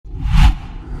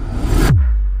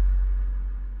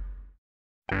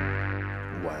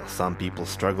Some people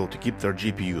struggle to keep their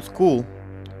GPUs cool,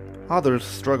 others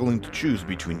struggling to choose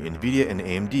between NVIDIA and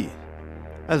AMD,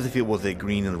 as if it was a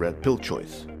green and red pill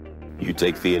choice. You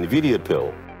take the NVIDIA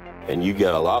pill, and you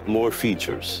get a lot more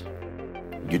features.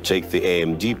 You take the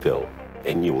AMD pill,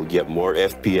 and you will get more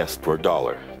FPS per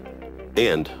dollar.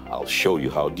 And I'll show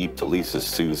you how deep the Lisa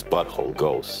Sue's butthole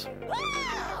goes.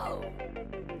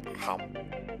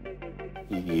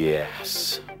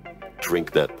 Yes.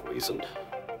 Drink that poison.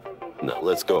 Now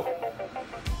let's go.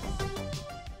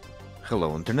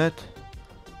 Hello Internet.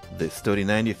 This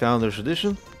 3090 Founders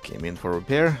Edition came in for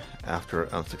repair after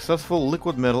unsuccessful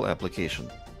liquid metal application.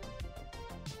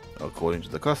 According to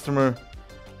the customer,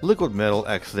 liquid metal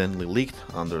accidentally leaked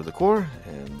under the core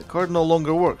and the card no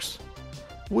longer works,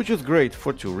 which is great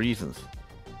for two reasons.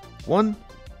 One,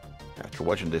 after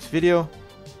watching this video,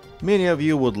 many of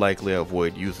you would likely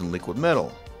avoid using liquid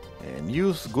metal and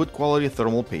use good quality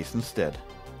thermal paste instead.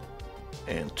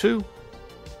 And two,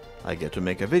 I get to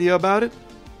make a video about it,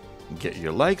 get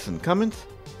your likes and comments,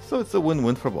 so it's a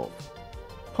win-win for both.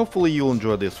 Hopefully you'll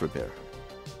enjoy this repair.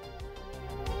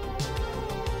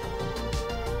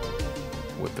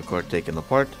 With the card taken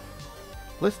apart,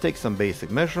 let's take some basic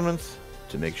measurements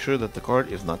to make sure that the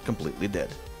card is not completely dead.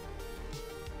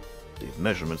 These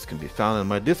measurements can be found in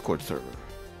my Discord server,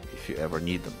 if you ever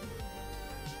need them.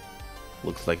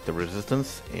 Looks like the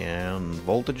resistance and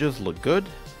voltages look good,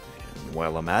 and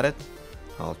while I'm at it,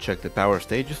 I'll check the power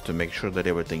stages to make sure that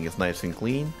everything is nice and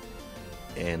clean,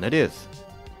 and it is.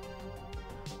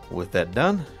 With that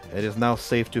done, it is now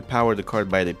safe to power the card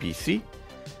by the PC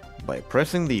by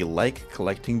pressing the like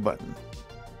collecting button.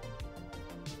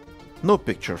 No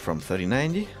picture from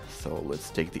 3090, so let's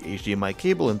take the HDMI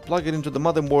cable and plug it into the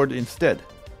motherboard instead,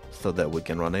 so that we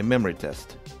can run a memory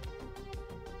test.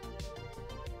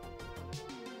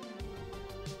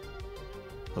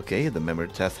 Okay, the memory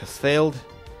test has failed,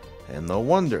 and no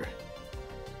wonder.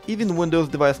 Even Windows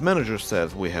Device Manager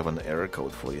says we have an error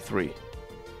code 43.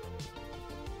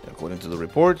 According to the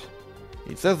report,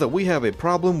 it says that we have a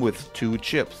problem with two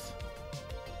chips.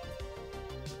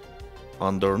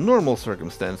 Under normal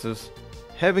circumstances,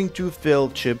 having two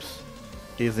failed chips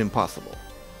is impossible,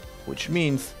 which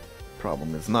means the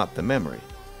problem is not the memory.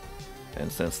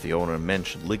 And since the owner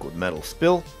mentioned liquid metal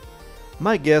spill,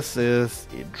 my guess is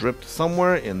it dripped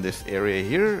somewhere in this area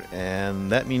here,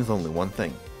 and that means only one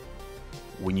thing.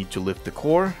 We need to lift the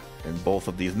core and both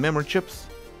of these memory chips,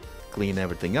 clean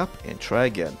everything up and try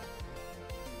again.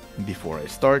 Before I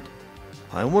start,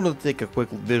 I wanted to take a quick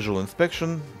visual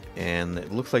inspection, and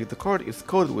it looks like the card is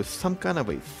coated with some kind of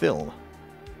a film.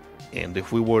 And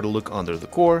if we were to look under the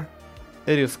core,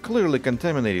 it is clearly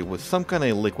contaminated with some kind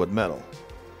of liquid metal.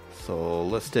 So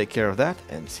let's take care of that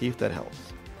and see if that helps.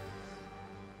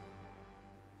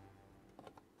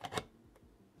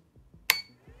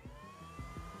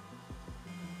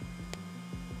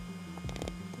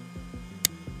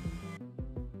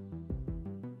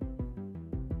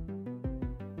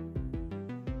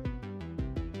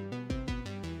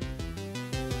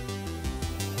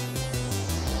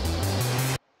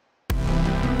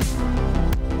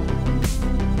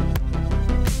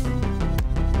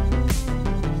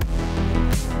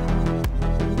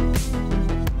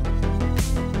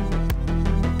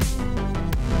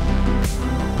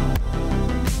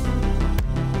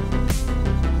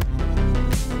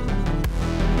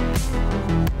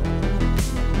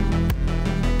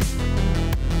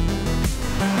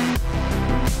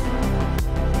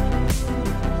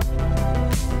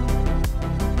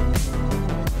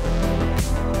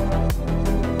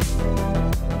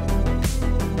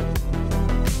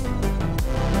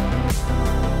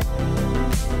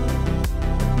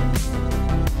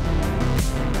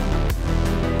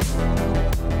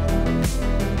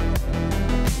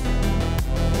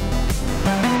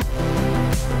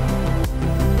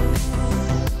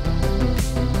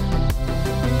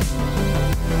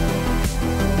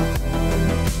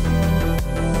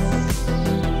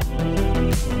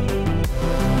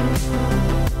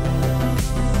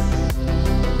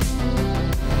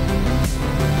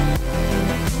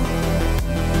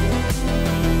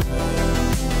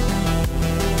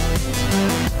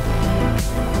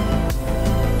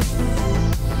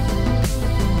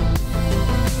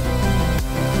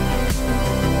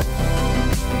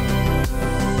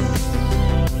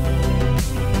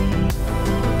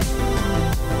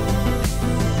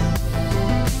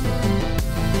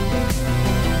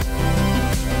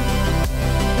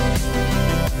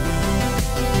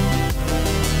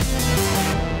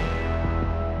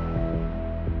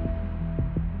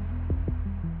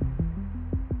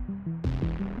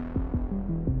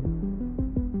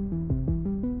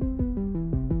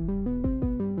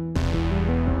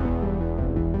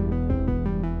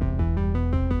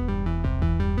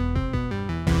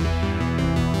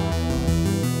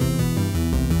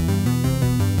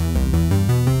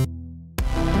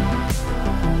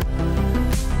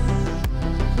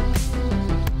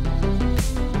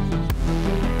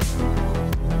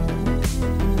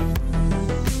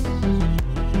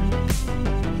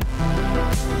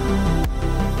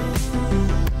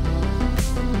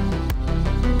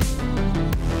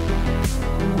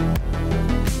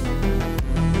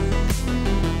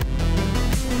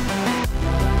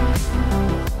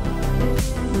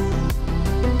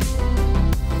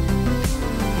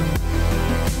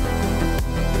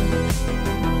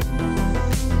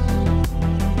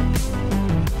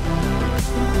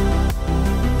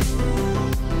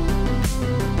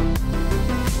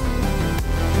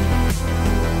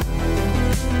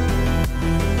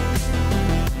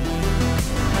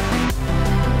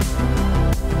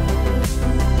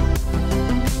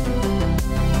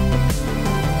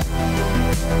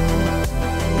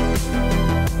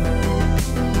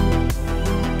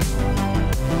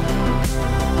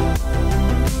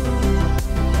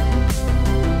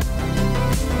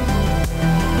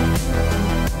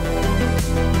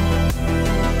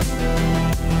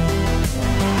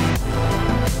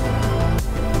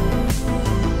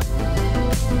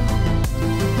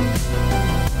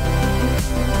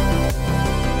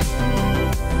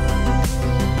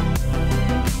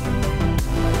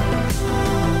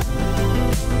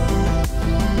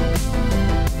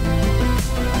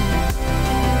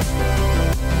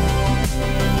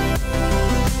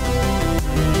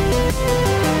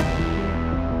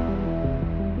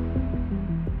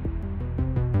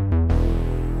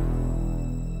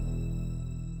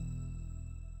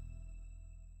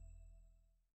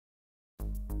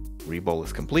 reball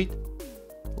is complete,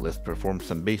 let's perform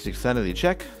some basic sanity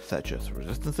check, such as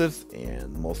resistances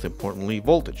and most importantly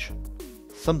voltage.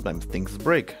 Sometimes things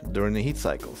break during the heat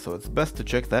cycle, so it's best to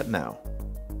check that now.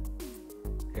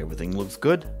 Everything looks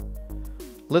good.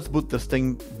 Let's boot this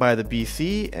thing by the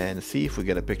PC and see if we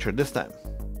get a picture this time.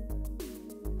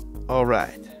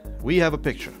 Alright, we have a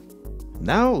picture.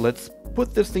 Now let's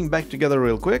put this thing back together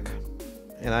real quick.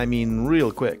 And I mean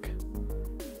real quick.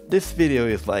 This video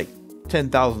is like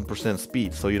 10,000%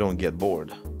 speed, so you don't get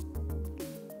bored.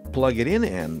 Plug it in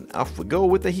and off we go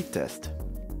with the heat test.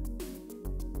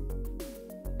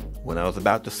 When I was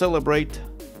about to celebrate,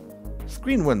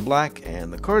 screen went black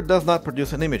and the card does not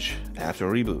produce an image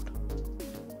after reboot.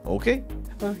 Okay,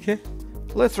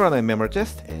 let's run a memory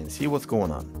test and see what's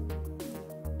going on.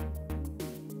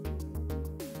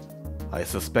 I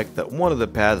suspect that one of the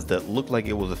pads that looked like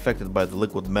it was affected by the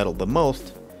liquid metal the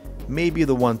most may be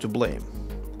the one to blame.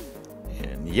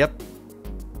 And yep,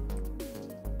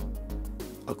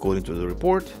 according to the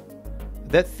report,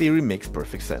 that theory makes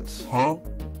perfect sense.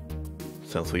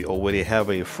 Since we already have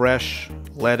a fresh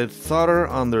leaded solder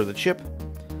under the chip,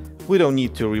 we don't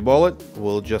need to reball it,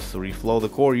 we'll just reflow the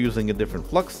core using a different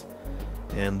flux,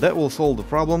 and that will solve the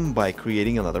problem by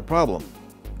creating another problem.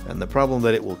 And the problem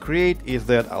that it will create is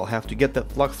that I'll have to get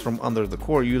that flux from under the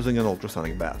core using an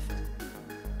ultrasonic bath,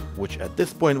 which at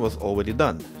this point was already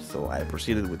done, so I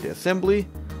proceeded with the assembly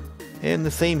and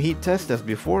the same heat test as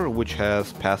before, which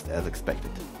has passed as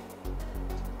expected.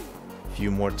 Few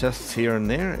more tests here and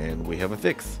there and we have a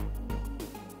fix.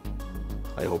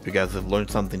 I hope you guys have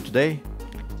learned something today,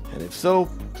 and if so,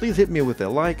 please hit me with a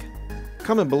like,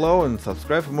 comment below and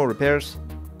subscribe for more repairs.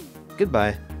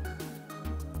 Goodbye.